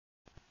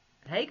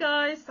Hey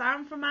guys,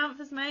 Sam from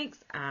Manfa's Makes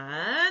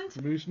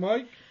and Moose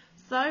Mike.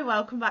 So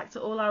welcome back to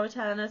all our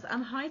returners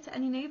and hi to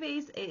any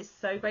newbies. It's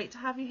so great to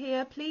have you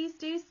here. Please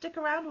do stick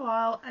around a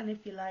while, and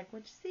if you like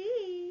what you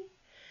see,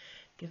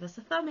 give us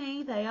a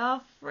thumbie. They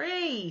are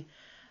free.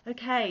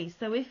 Okay,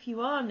 so if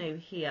you are new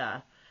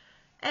here,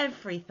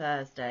 every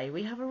Thursday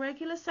we have a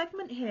regular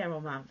segment here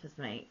on Manfa's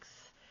Makes.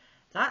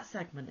 That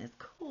segment is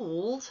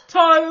called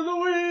Tile of the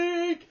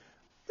Week!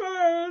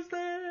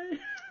 Thursday!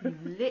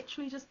 You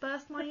literally just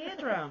burst my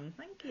eardrum.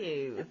 Thank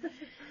you.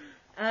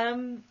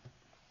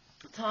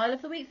 Tile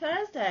of the Week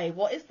Thursday.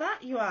 What is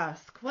that, you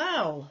ask?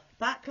 Well,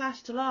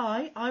 Backlash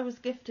July, I was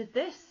gifted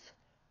this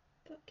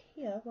book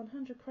here,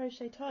 100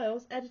 Crochet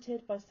Tiles,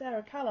 edited by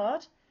Sarah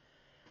Callard,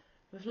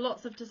 with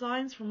lots of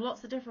designs from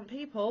lots of different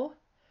people.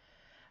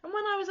 And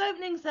when I was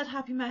opening said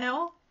Happy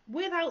Mail,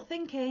 without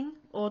thinking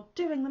or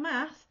doing the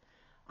math,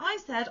 I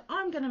said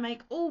I'm going to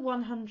make all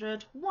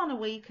 100, one a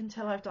week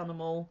until I've done them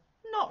all,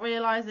 not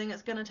realising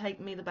it's going to take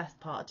me the best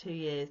part of 2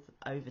 years,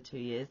 over 2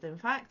 years in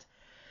fact.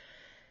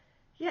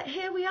 Yet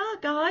here we are,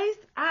 guys,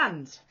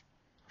 and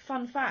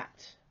fun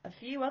fact, a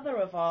few other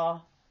of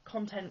our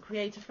content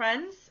creator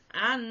friends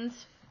and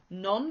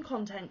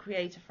non-content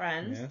creator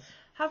friends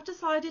have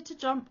decided to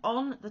jump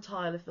on the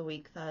Tile of the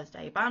Week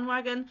Thursday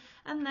bandwagon,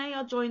 and they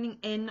are joining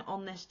in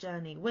on this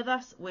journey with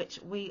us,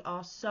 which we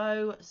are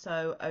so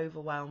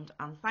overwhelmed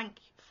and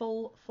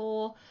thankful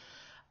for.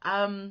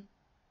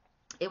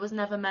 It was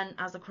never meant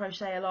as a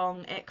crochet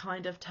along. It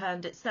kind of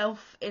turned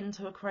itself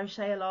into a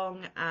crochet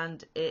along,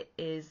 and it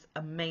is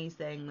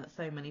amazing that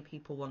so many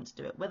people want to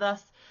do it with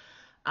us.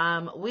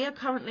 We are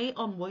currently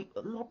on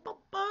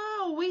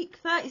week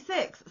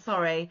 36.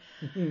 Sorry.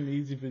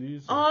 Easy for you.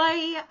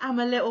 I am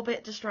a little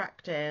bit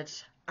distracted,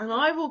 and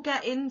I will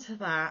get into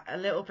that a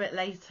little bit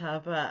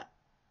later, but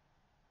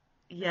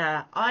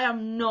yeah, I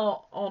am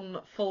not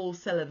on full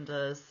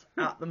cylinders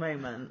at the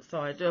moment,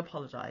 so I do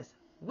apologise.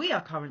 We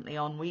are currently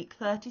on week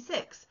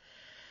 36,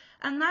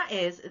 and that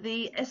is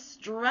the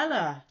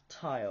Estrella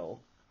tile.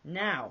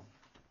 Now,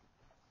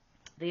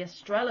 the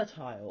Estrella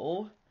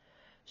tile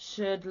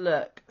should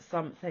look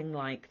something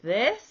like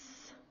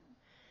this.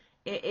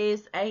 It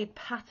is a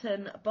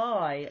pattern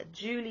by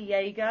Julie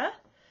Yeager.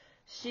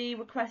 She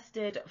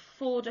requested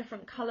 4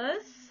 different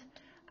colours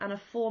and a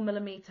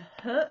 4mm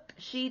hook.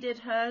 She did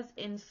hers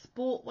in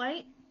sport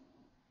weight,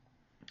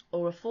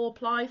 or a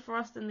 4-ply for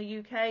us in the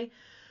UK.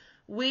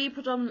 We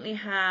predominantly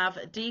have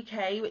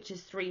DK, which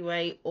is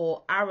 3-weight,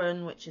 or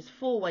Aran, which is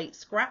 4-weight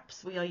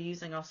scraps. We are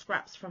using our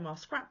scraps from our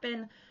scrap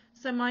bin.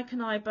 So Mike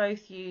and I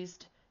both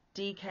used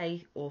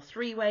DK or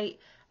 3-weight,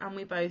 and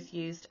we both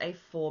used a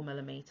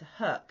 4mm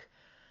hook.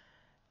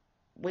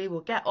 We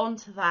will get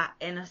onto that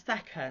in a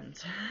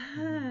second.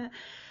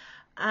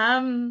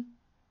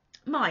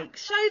 Mike,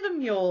 show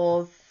them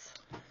yours.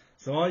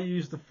 So I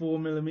used the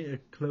 4mm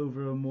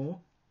Clover and more,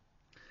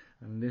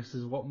 and this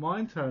is what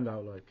mine turned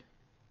out like.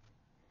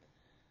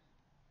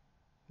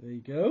 There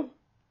you go.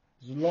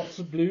 There's lots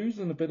of blues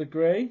and a bit of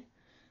grey.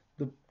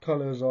 The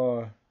colours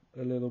are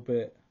a little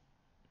bit...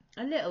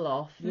 A little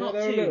off, not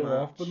they're too a little much.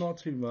 off, but not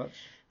too much.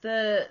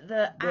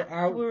 The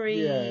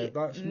aqua-y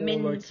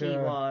minty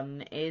like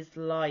one is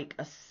like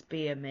a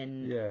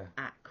spearmint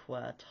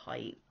aqua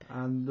type.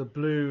 And the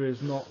blue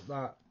is not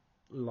that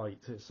light.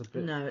 It's a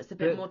bit... No, it's a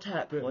bit more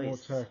turquoise. A bit more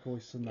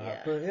turquoise than that.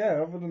 Yeah. But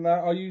yeah, other than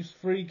that, I used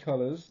 3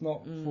 colours,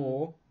 not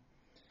 4.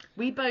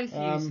 We both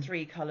used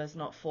 3 colours,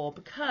 not 4,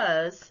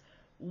 because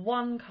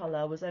one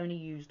colour was only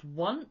used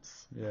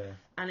once. Yeah.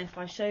 And if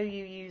I show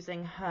you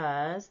using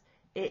hers,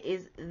 it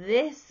is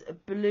this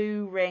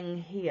blue ring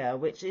here,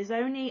 which is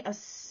only a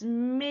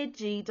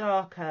smidgy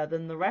darker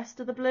than the rest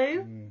of the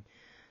blue.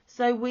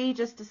 So we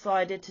just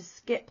decided to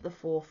skip the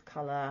 4th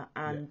colour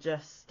and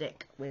just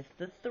stick with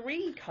the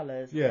 3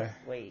 colours this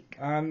week.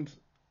 And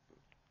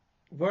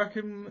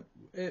working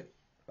it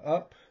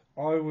up,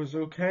 I was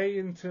okay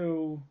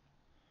until...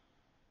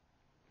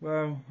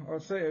 Well,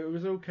 I'd say it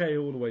was okay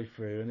all the way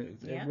through, and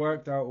it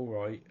worked out all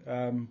right.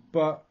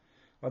 But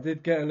I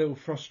did get a little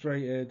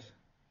frustrated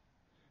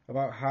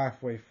about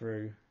halfway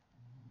through.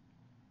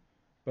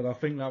 But I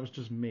think that was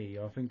just me.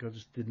 I think I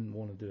just didn't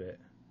want to do it.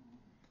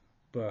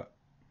 But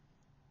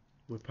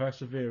we're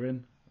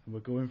persevering, and we're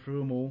going through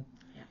them all.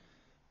 Yeah.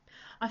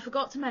 I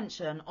forgot to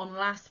mention on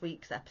last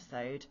week's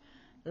episode,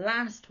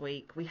 last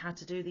week we had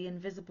to do the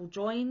invisible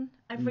join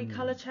every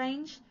colour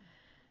change.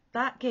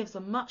 That gives a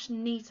much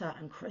neater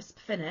and crisp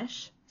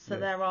finish, so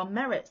there are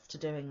merits to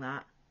doing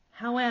that.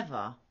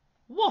 However,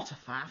 what a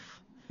faff.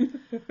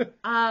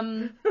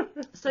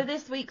 So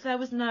this week there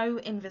was no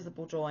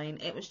invisible join,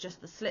 it was just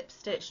the slip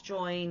stitch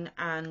join,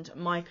 and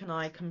Mike and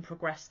I can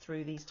progress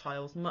through these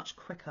tiles much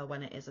quicker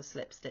when it is a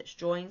slip stitch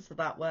join, so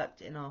that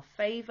worked in our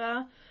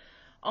favour.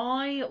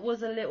 I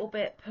was a little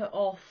bit put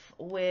off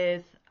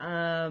with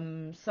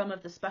some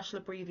of the special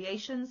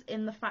abbreviations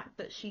in the fact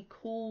that she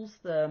calls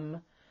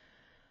them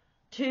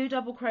 2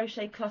 double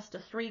crochet cluster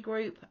 3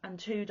 group and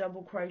 2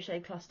 double crochet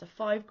cluster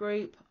 5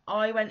 group.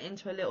 I went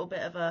into a little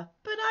bit of a,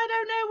 but I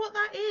don't know what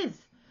that is.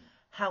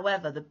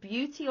 However, the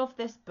beauty of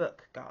this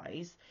book,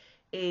 guys,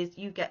 is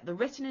you get the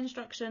written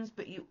instructions,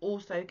 but you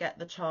also get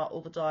the chart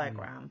or the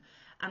diagram.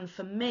 And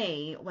for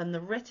me, when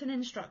the written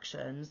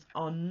instructions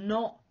are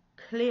not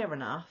clear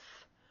enough,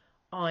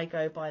 I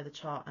go by the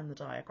chart and the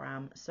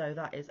diagram. So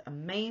that is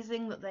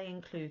amazing that they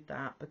include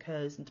that,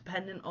 because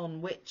depending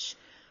on which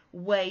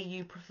way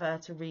you prefer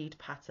to read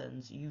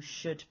patterns, you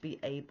should be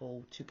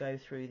able to go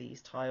through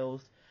these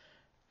tiles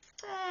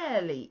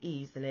fairly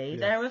easily. Yes.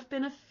 There have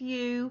been a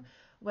few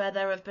where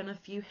there have been a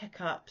few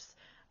hiccups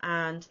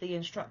and the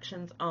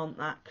instructions aren't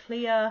that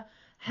clear,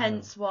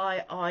 hence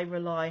why I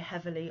rely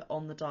heavily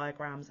on the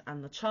diagrams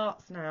and the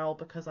charts now,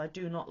 because I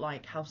do not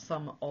like how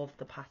some of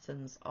the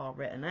patterns are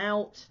written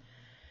out.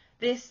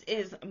 This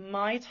is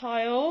my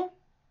tile.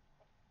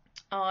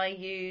 I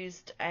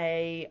used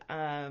a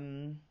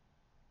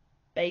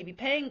baby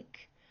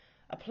pink,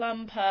 a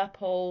plum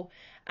purple,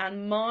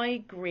 and my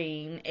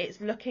green,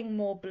 it's looking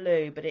more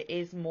blue, but it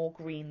is more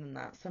green than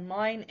that. So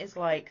mine is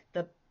like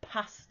the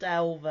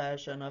pastel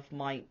version of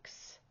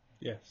Mike's.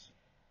 Yes.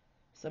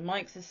 So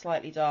Mike's is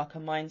slightly darker,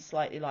 mine's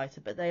slightly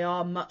lighter, but they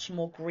are much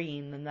more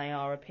green than they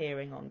are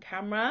appearing on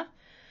camera.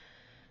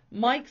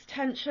 Mike's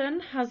tension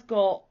has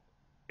got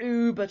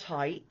uber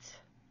tight,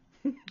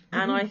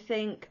 and I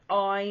think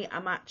I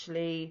am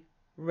actually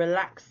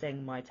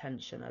relaxing my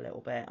tension a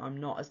little bit. I'm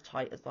not as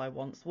tight as I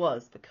once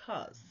was,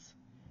 because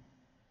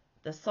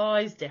the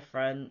size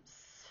difference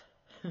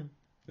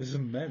is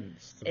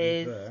immense, to be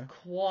is fair.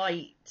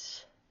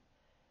 quite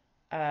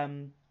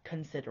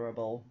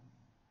considerable.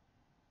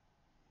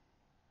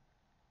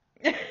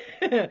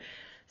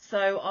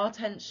 So our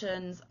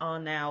tensions are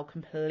now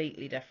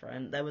completely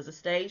different. There was a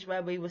stage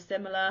where we were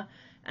similar,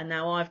 and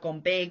now I've gone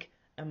big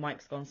and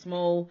Mike's gone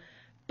small.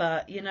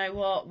 But you know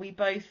what? We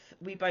both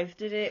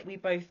did it. We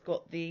both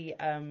got the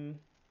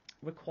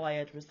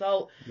required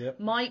result. Yep.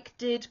 Mike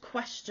did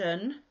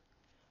question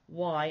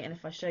why, and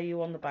if I show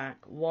you on the back,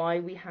 why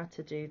we had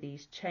to do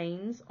these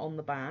chains on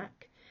the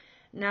back.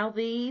 Now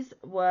these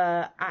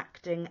were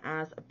acting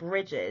as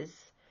bridges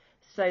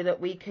so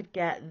that we could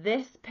get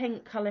this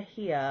pink colour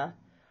here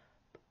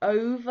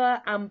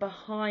over and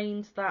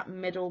behind that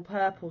middle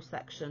purple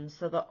section,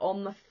 so that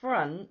on the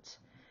front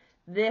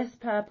this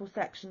purple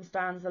section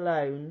stands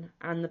alone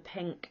and the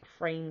pink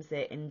frames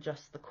it in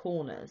just the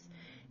corners.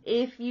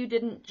 If you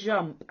didn't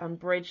jump and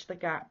bridge the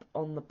gap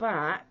on the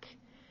back,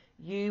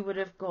 you would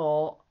have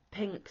got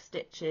pink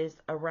stitches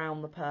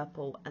around the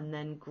purple and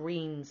then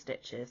green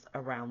stitches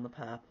around the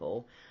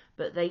purple.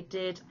 But they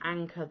did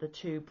anchor the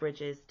two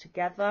bridges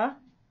together.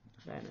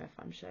 I don't know if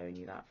I'm showing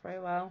you that very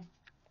well.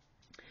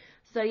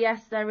 So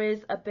yes, there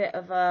is a bit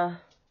of a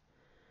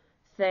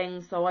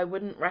thing, so I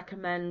wouldn't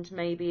recommend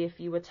maybe if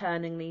you were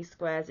turning these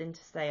squares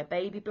into, say, a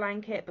baby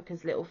blanket,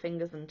 because little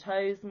fingers and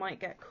toes might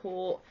get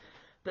caught.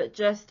 But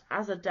just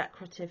as a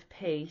decorative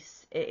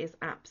piece, it is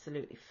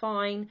absolutely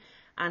fine.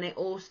 And it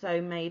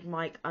also made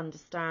Mike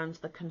understand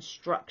the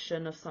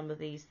construction of some of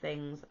these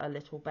things a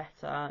little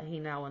better. He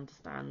now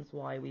understands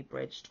why we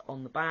bridged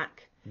on the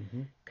back.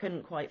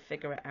 Couldn't quite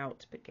figure it out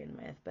to begin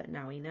with, but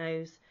now he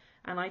knows.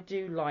 And I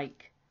do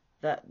like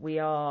that we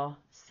are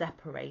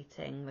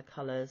separating the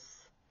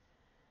colours.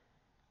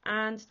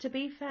 And to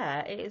be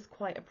fair, it is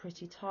quite a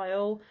pretty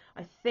tile.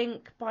 I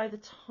think by the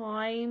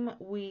time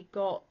we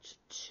got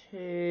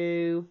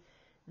to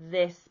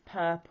this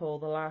purple,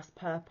 the last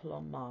purple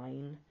on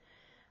mine,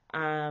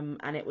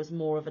 and it was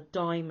more of a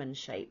diamond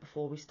shape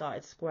before we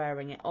started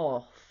squaring it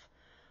off,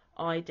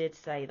 I did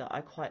say that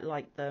I quite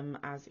liked them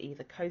as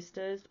either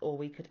coasters, or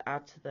we could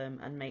add to them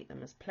and make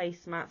them as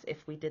placemats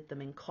if we did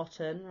them in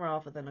cotton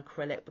rather than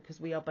acrylic, because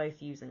we are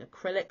both using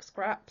acrylic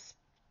scraps.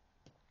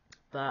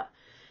 But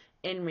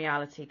in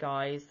reality,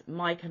 guys,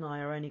 Mike and I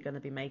are only going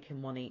to be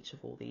making one each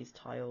of all these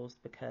tiles,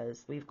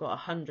 because we've got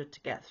 100 to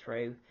get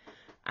through,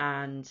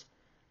 and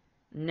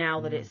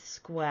now that it's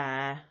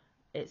square,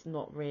 it's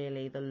not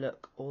really the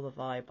look or the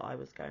vibe I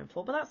was going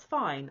for. But that's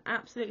fine,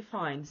 absolutely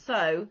fine.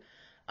 So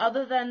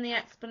other than the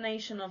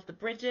explanation of the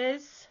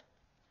bridges,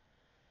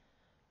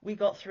 we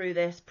got through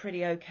this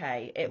pretty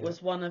okay. It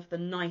was one of the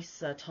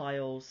nicer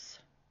tiles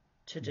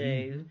to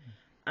do.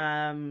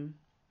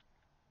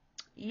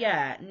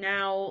 Yeah,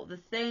 now the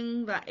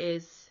thing that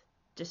is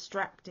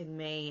distracting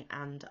me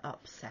and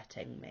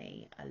upsetting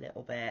me a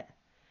little bit.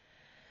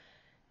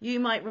 You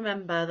might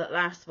remember that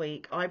last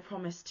week I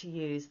promised to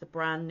use the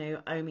brand new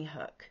Omi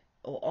hook,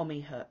 or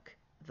Omi hook,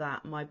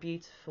 that my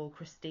beautiful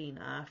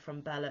Christina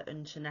from Bella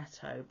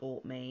Uncinetto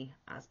bought me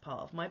as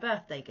part of my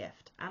birthday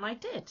gift, and I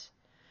did.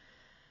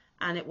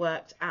 And it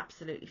worked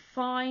absolutely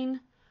fine.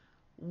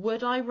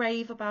 Would I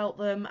rave about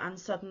them and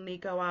suddenly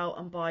go out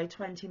and buy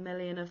 20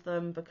 million of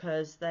them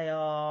because they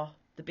are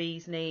the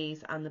bee's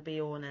knees and the be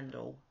all and end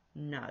all?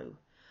 No.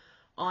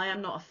 I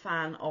am not a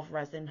fan of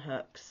resin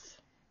hooks.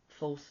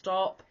 Full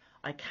stop.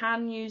 I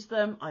can use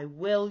them, I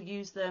will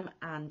use them,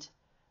 and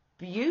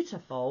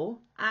beautiful,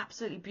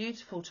 absolutely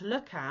beautiful to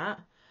look at,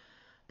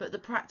 but the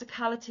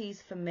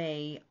practicalities for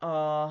me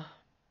are,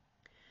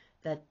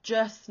 they're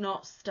just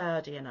not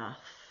sturdy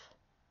enough,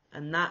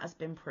 and that has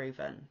been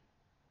proven,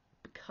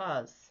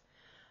 because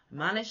I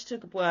managed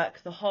to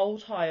work the whole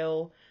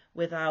tile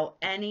without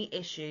any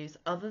issues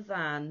other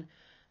than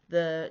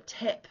the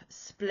tip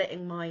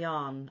splitting my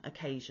yarn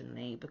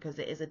occasionally, because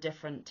it is a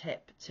different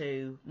tip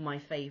to my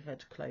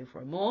favoured Clover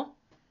and Moor.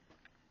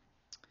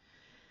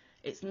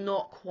 It's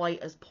not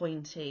quite as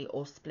pointy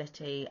or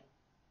splitty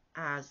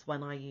as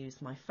when I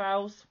use my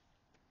fowls.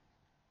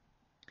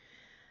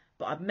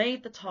 But I've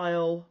made the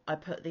tile, I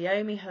put the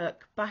Omi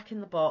hook back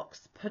in the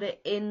box, put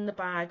it in the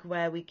bag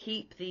where we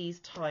keep these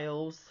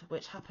tiles,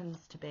 which happens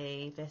to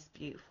be this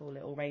beautiful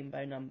little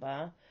rainbow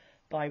number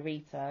by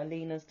Rita,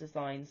 Lena's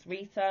Designs.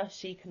 Rita,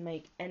 she can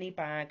make any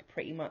bag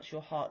pretty much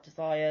your heart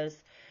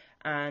desires,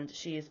 and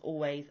she is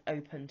always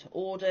open to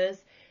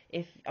orders.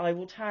 If I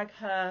will tag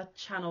her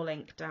channel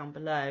link down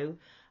below,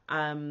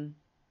 and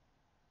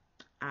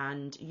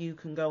you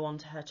can go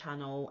onto her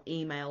channel,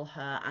 email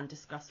her and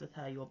discuss with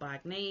her your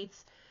bag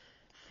needs.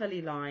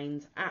 Fully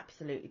lined,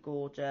 absolutely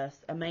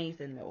gorgeous,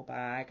 amazing little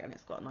bag, and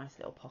it's got a nice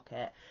little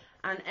pocket.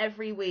 And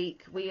every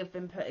week we have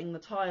been putting the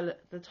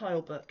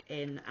tile book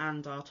in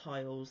and our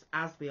tiles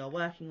as we are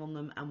working on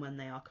them, and when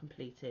they are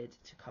completed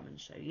to come and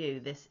show you.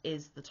 This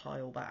is the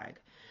tile bag.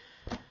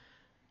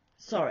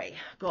 Sorry,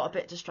 got a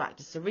bit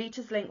distracted. So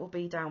Rita's link will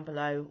be down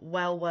below.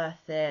 Well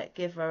worth it.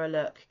 Give her a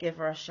look, give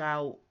her a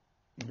shout,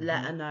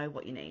 let her know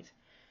what you need.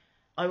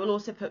 I will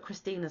also put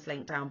Christina's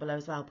link down below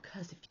as well,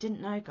 because if you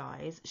didn't know,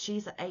 guys,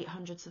 she's at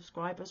 800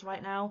 subscribers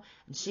right now,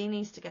 and she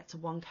needs to get to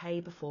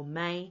 1k before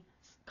May,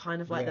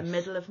 kind of like the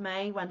middle of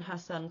May, when her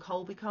son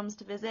Colby comes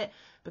to visit,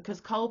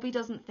 because Colby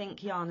doesn't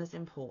think yarn is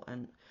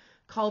important.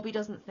 Colby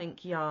doesn't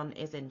think yarn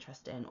is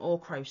interesting, or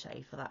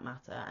crochet for that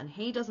matter, and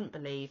he doesn't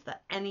believe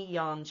that any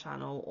yarn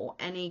channel or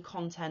any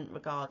content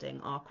regarding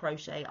our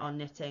crochet, our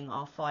knitting,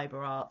 our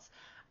fibre arts,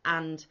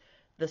 and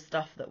the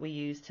stuff that we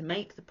use to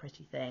make the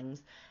pretty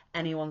things,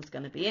 anyone's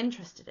going to be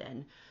interested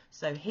in.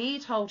 So he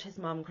told his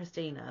mum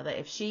Christina that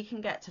if she can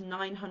get to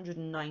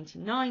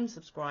 999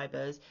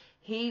 subscribers,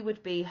 he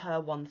would be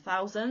her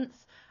 1000th,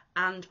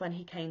 and when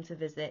he came to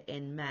visit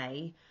in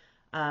May,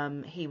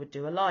 he would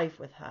do a live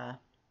with her.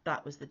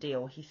 That was the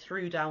deal. He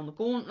threw down the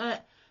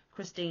gauntlet.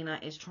 Christina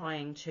is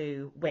trying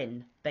to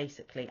win,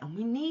 basically, and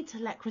we need to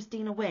let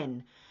Christina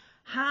win.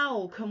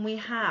 How can we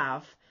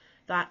have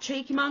that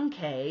cheeky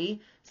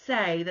monkey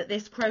say that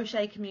this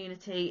crochet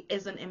community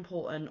isn't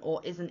important or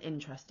isn't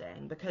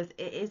interesting? Because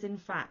it is in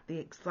fact the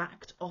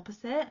exact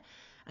opposite.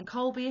 And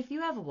Colby, if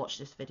you ever watch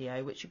this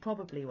video, which you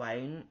probably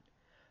won't,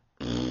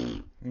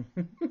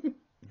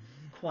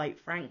 quite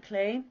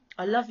frankly,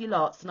 I love you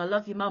lots and I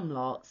love your mum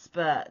lots,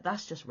 but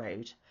that's just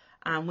rude.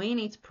 And we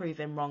need to prove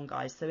him wrong,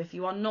 guys. So if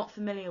you are not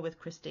familiar with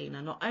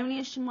Christina, not only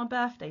is she my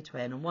birthday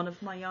twin and one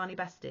of my yarny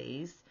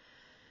besties,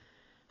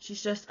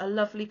 she's just a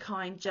lovely,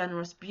 kind,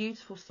 generous,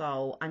 beautiful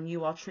soul, and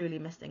you are truly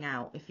missing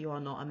out if you are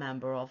not a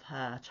member of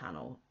her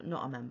channel.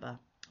 Not a member,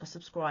 a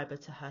subscriber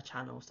to her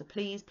channel. So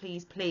please,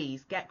 please,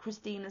 please get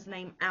Christina's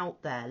name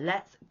out there.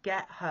 Let's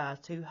get her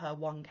to her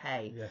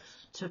 1k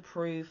to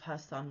prove her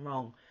son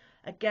wrong.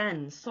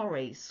 Again,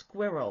 sorry,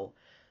 squirrel.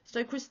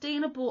 So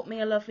Christina bought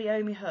me a lovely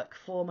Omi hook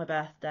for my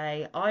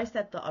birthday. I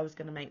said that I was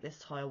going to make this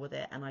tile with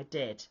it, and I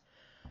did.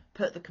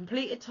 Put the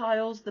completed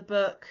tiles, the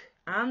book,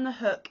 and the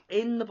hook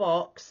in the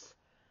box,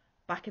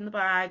 back in the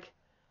bag,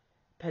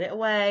 put it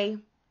away,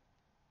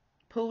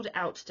 pulled it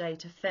out today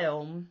to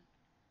film,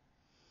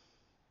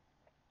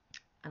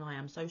 and I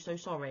am so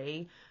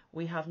sorry.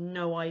 We have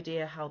no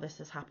idea how this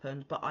has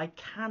happened, but I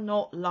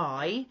cannot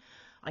lie,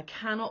 I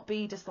cannot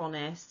be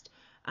dishonest,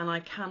 and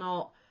I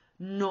cannot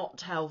not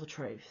tell the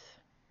truth.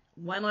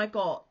 When I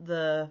got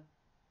the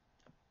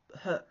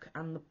hook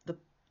and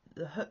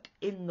the hook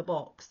in the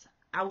box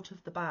out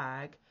of the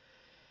bag,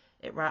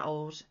 it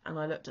rattled, and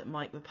I looked at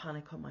Mike with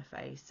panic on my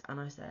face, and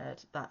I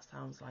said, that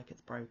sounds like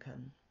it's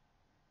broken.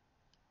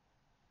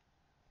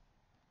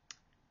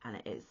 And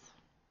it is.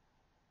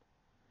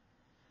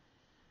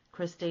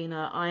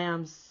 Christina, I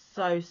am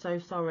so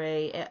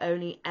sorry. It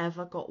only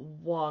ever got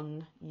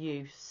one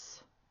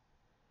use,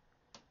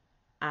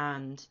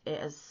 and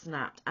it has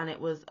snapped, and it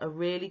was a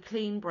really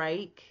clean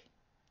break.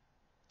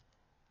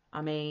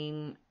 I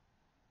mean,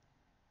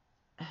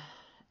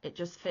 it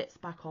just fits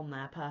back on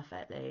there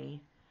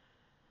perfectly.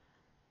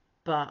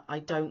 But I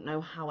don't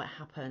know how it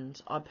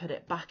happened. I put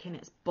it back in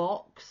its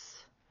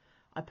box.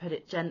 I put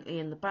it gently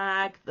in the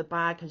bag. The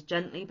bag has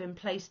gently been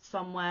placed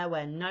somewhere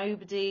where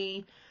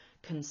nobody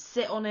can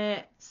sit on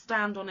it,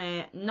 stand on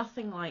it,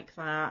 nothing like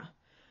that.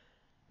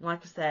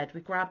 Like I said,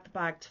 we grabbed the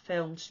bag to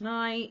film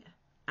tonight,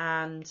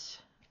 and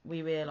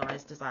we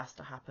realised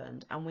disaster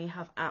happened, and we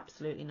have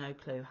absolutely no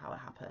clue how it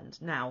happened.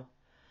 Now,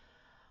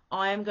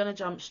 I am going to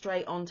jump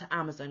straight onto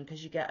Amazon,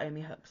 because you get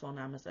Omi hooks on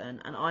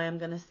Amazon, and I am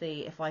going to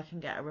see if I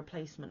can get a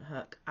replacement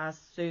hook as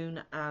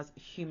soon as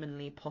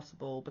humanly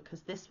possible,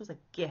 because this was a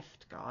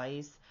gift,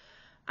 guys,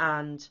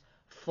 and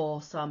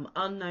for some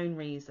unknown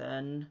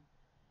reason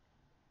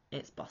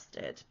it's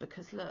busted.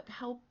 Because look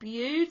how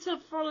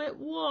beautiful it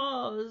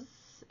was.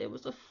 It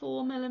was a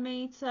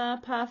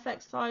 4mm,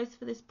 perfect size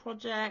for this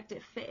project.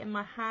 It fit in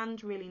my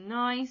hand really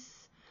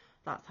nice.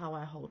 That's how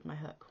I hold my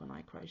hook when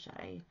I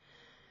crochet.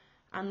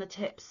 and the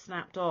tip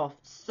snapped off.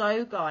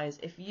 So guys,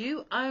 if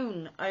you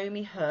own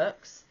Omi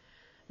hooks,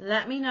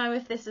 let me know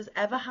if this has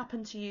ever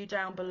happened to you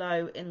down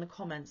below in the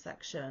comment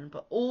section.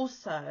 But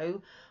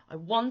also, I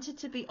wanted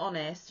to be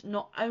honest,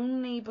 not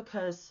only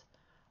because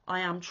I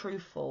am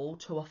truthful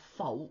to a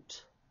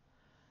fault,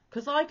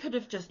 because I could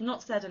have just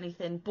not said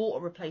anything, bought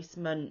a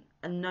replacement,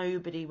 and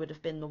nobody would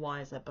have been the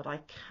wiser. But I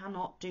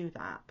cannot do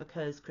that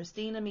because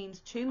Christina means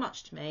too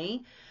much to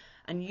me.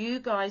 And you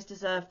guys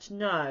deserve to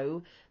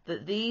know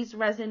that these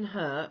resin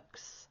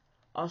hooks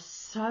are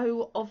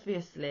so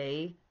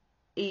obviously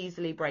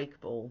easily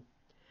breakable.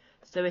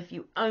 So if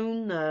you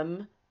own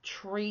them,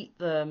 treat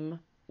them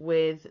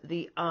with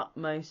the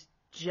utmost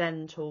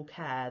gentle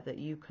care that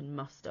you can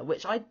muster,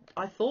 which I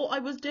thought I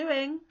was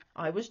doing.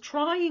 I was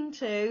trying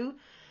to,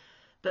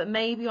 but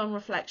maybe on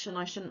reflection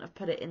I shouldn't have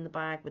put it in the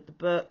bag with the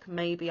book.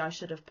 Maybe I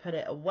should have put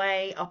it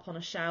away up on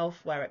a shelf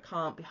where it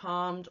can't be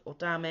harmed or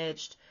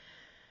damaged.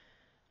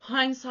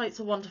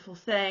 Hindsight's a wonderful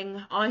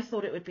thing. I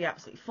thought it would be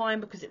absolutely fine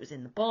because it was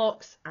in the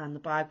box and the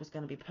bag was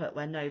going to be put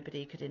where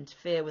nobody could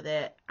interfere with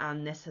it,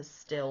 and this has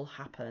still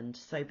happened.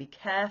 So be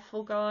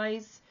careful,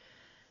 guys.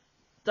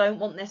 Don't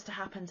want this to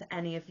happen to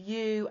any of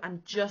you,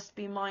 and just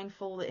be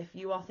mindful that if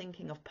you are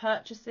thinking of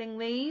purchasing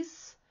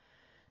these,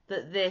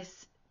 that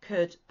this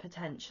could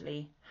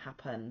potentially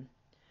happen.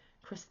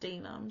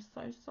 Christina, I'm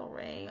so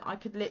sorry. I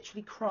could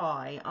literally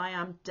cry. I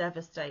am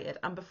devastated.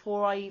 And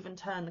before I even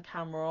turned the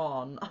camera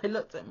on, I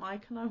looked at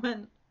Mike and I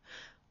went,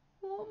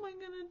 what am I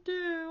going to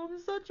do? I'm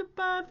such a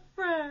bad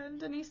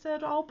friend. And he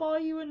said, I'll buy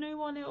you a new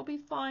one. It'll be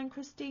fine.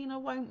 Christina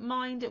won't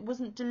mind. It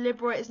wasn't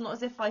deliberate. It's not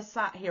as if I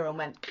sat here and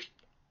went,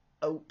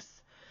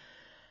 oops.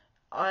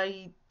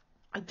 I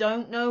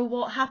don't know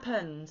what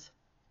happened,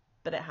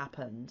 but it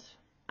happened.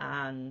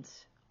 And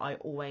I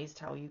always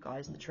tell you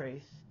guys the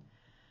truth.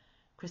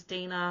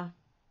 Christina,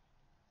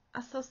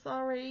 I'm so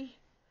sorry.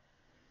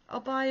 I'll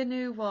buy a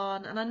new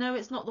one. And I know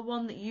it's not the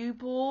one that you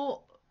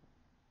bought,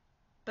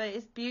 but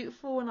it's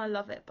beautiful and I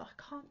love it, but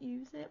I can't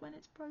use it when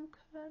it's broken.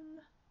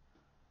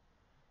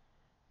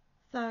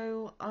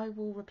 So I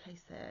will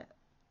replace it.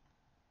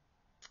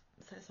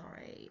 So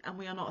sorry. And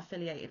we are not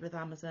affiliated with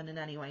Amazon in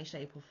any way,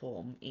 shape or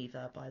form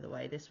either, by the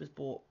way. This was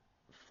bought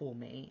for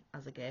me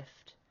as a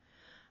gift,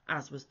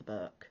 as was the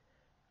book.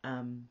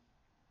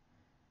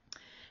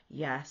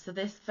 Yeah, so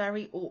this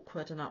very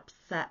awkward and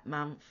upset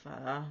Manfa.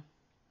 I'm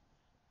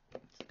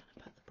just going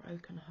to put the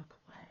broken hook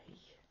away.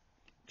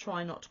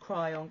 Try not to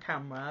cry on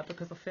camera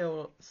because I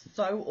feel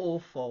so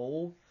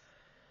awful.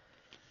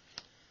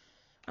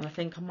 And I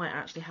think I might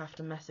actually have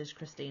to message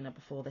Christina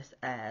before this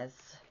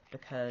airs,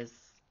 because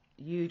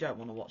you don't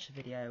want to watch a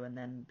video and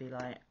then be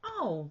like,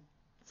 oh,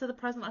 so the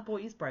present I bought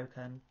you is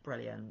broken.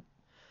 Brilliant.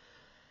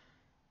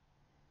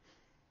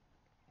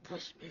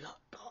 Wish me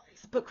luck, guys.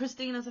 But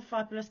Christina's a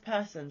fabulous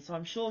person, so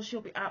I'm sure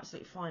she'll be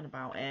absolutely fine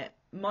about it.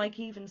 Mike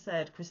even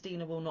said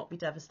Christina will not be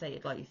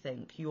devastated like you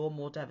think. You're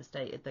more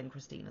devastated than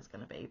Christina's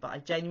going to be. But I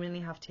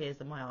genuinely have tears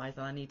in my eyes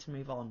and I need to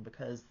move on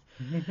because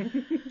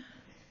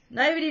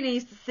nobody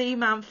needs to see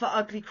Manfa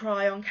ugly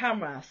cry on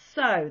camera.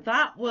 So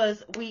that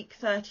was week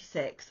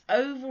 36.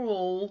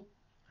 Overall,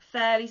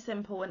 fairly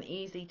simple and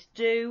easy to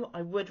do.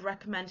 I would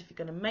recommend, if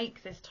you're going to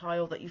make this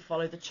tile, that you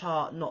follow the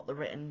chart, not the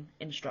written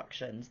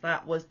instructions.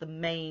 That was the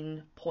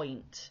main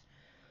point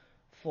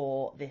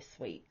for this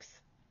week's.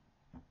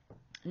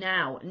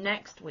 Now,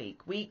 next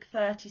week, week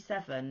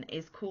 37,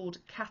 is called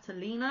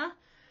Catalina.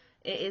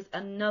 It is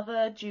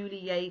another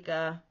Julie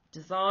Yeager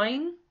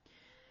design.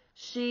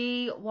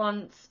 She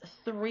wants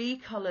 3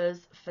 colours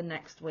for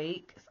next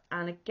week,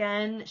 and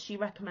again she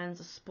recommends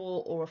a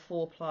sport or a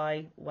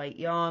 4-ply weight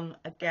yarn.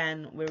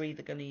 Again, we're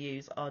either going to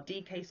use our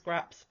DK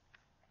scraps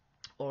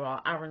or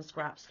our Aran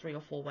scraps, 3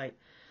 or 4 weight.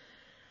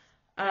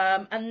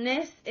 And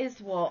this is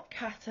what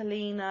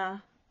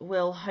Catalina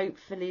will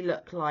hopefully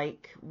look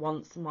like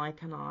once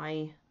Mike and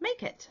I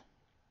make it.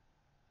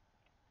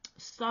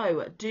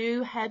 So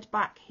do head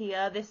back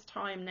here this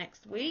time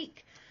next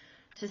week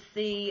to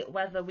see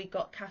whether we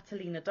got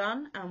Catalina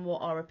done and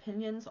what our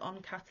opinions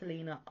on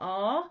Catalina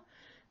are.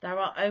 There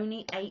are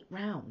only 8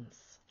 rounds,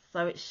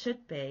 so it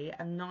should be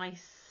a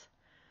nice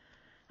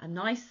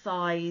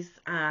size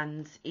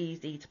and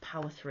easy to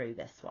power through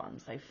this one.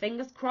 So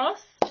fingers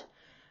crossed.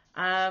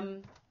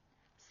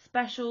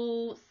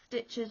 Special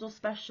stitches or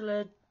special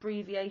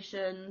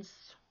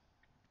abbreviations.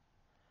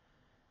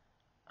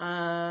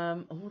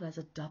 Oh, there's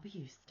a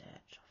W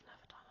stitch. I've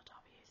never done a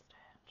W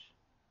stitch.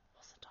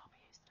 What's a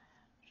W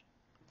stitch?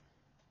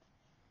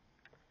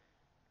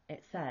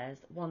 It says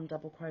 1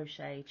 double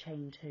crochet,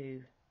 chain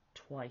 2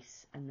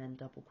 twice, and then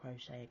double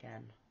crochet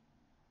again.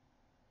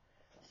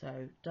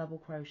 So double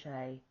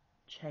crochet,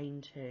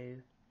 chain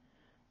 2,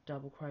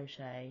 double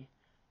crochet,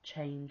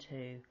 chain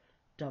 2,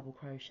 double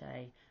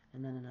crochet,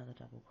 and then another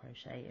double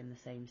crochet in the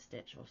same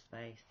stitch or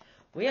space.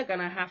 We are going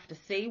to have to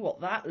see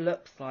what that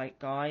looks like,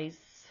 guys.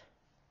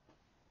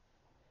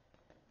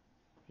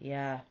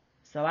 Yeah,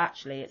 so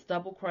actually it's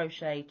double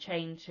crochet,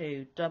 chain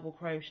 2, double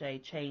crochet,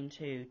 chain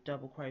 2,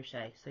 double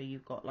crochet. So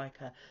you've got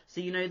like a, so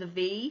you know the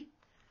V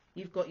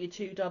you've got your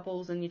 2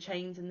 doubles and your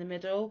chains in the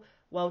middle,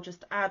 well,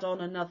 just add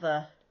on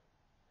another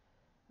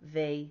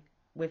V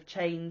with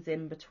chains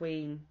in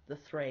between the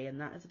 3,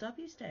 and that is a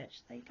W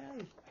stitch. There you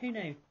go. Who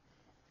knew?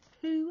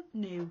 Who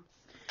knew?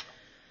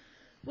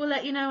 We'll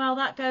let you know how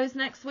that goes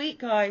next week,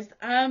 guys.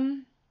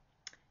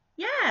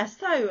 Yeah,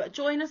 so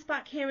join us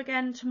back here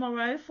again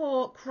tomorrow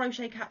for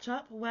Crochet Catch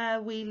Up, where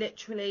we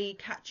literally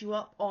catch you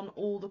up on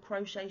all the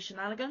crochet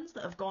shenanigans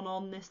that have gone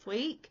on this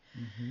week.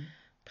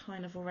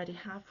 Kind of already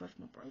have with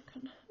my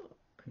broken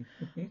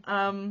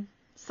hook.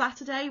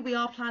 Saturday we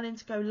are planning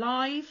to go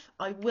live.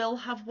 I will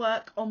have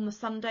work on the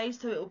Sunday,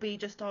 so it will be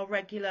just our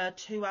regular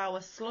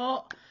 2-hour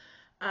slot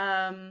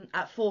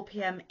at 4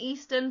 p.m.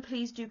 Eastern.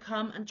 Please do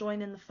come and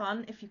join in the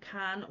fun if you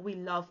can. We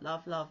love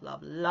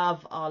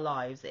our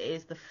lives. It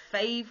is the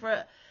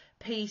favourite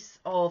piece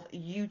of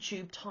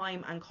YouTube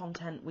time and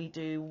content we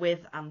do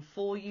with and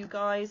for you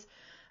guys,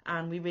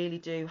 and we really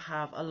do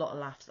have a lot of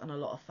laughs and a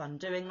lot of fun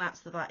doing that.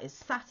 So that is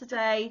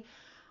Saturday.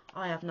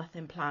 I have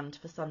nothing planned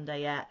for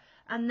Sunday yet.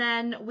 And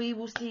then we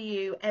will see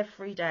you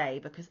every day,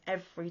 because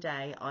every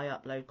day I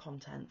upload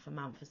content for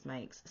Manfa's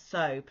Makes.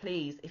 So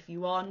please, if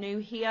you are new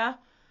here,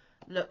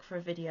 look for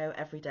a video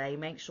every day.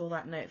 Make sure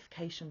that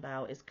notification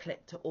bell is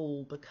clicked to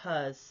all,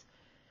 because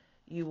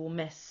you will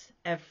miss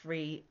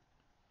every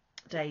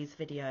day's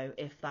video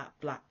if that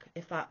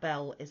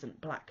bell isn't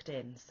blacked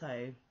in.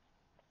 So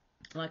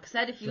like I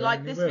said, if you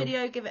like this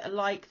video, give it a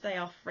like. They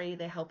are free.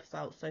 They help us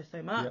out so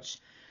much.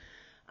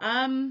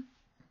 Yep.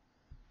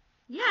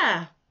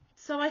 Yeah.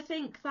 So I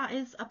think that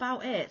is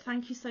about it.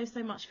 Thank you so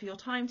much for your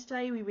time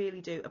today. We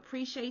really do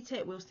appreciate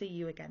it. We'll see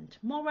you again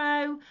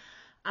tomorrow.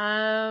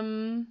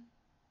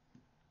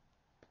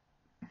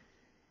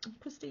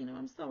 Christina,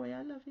 I'm sorry.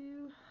 I love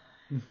you.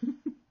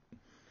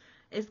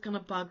 It's going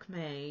to bug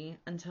me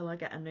until I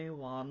get a new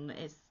one.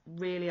 It's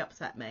really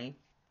upset me.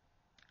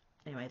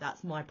 Anyway,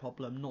 that's my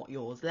problem, not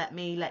yours. Let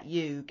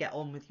you get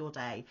on with your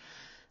day.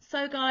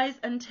 So guys,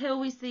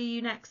 until we see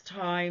you next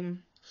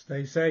time,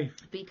 stay safe.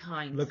 Be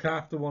kind. Look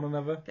after one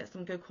another. Get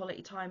some good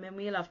quality time in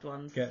with your loved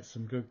ones. Get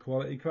some good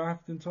quality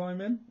crafting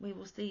time in. We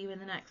will see you in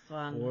the next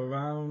one. Or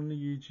around the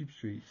YouTube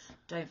streets.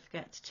 Don't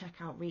forget to check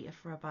out Rita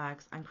for her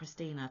bags and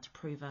Christina to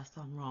prove us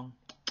I'm wrong.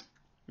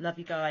 Love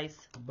you guys.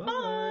 Bye.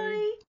 Bye.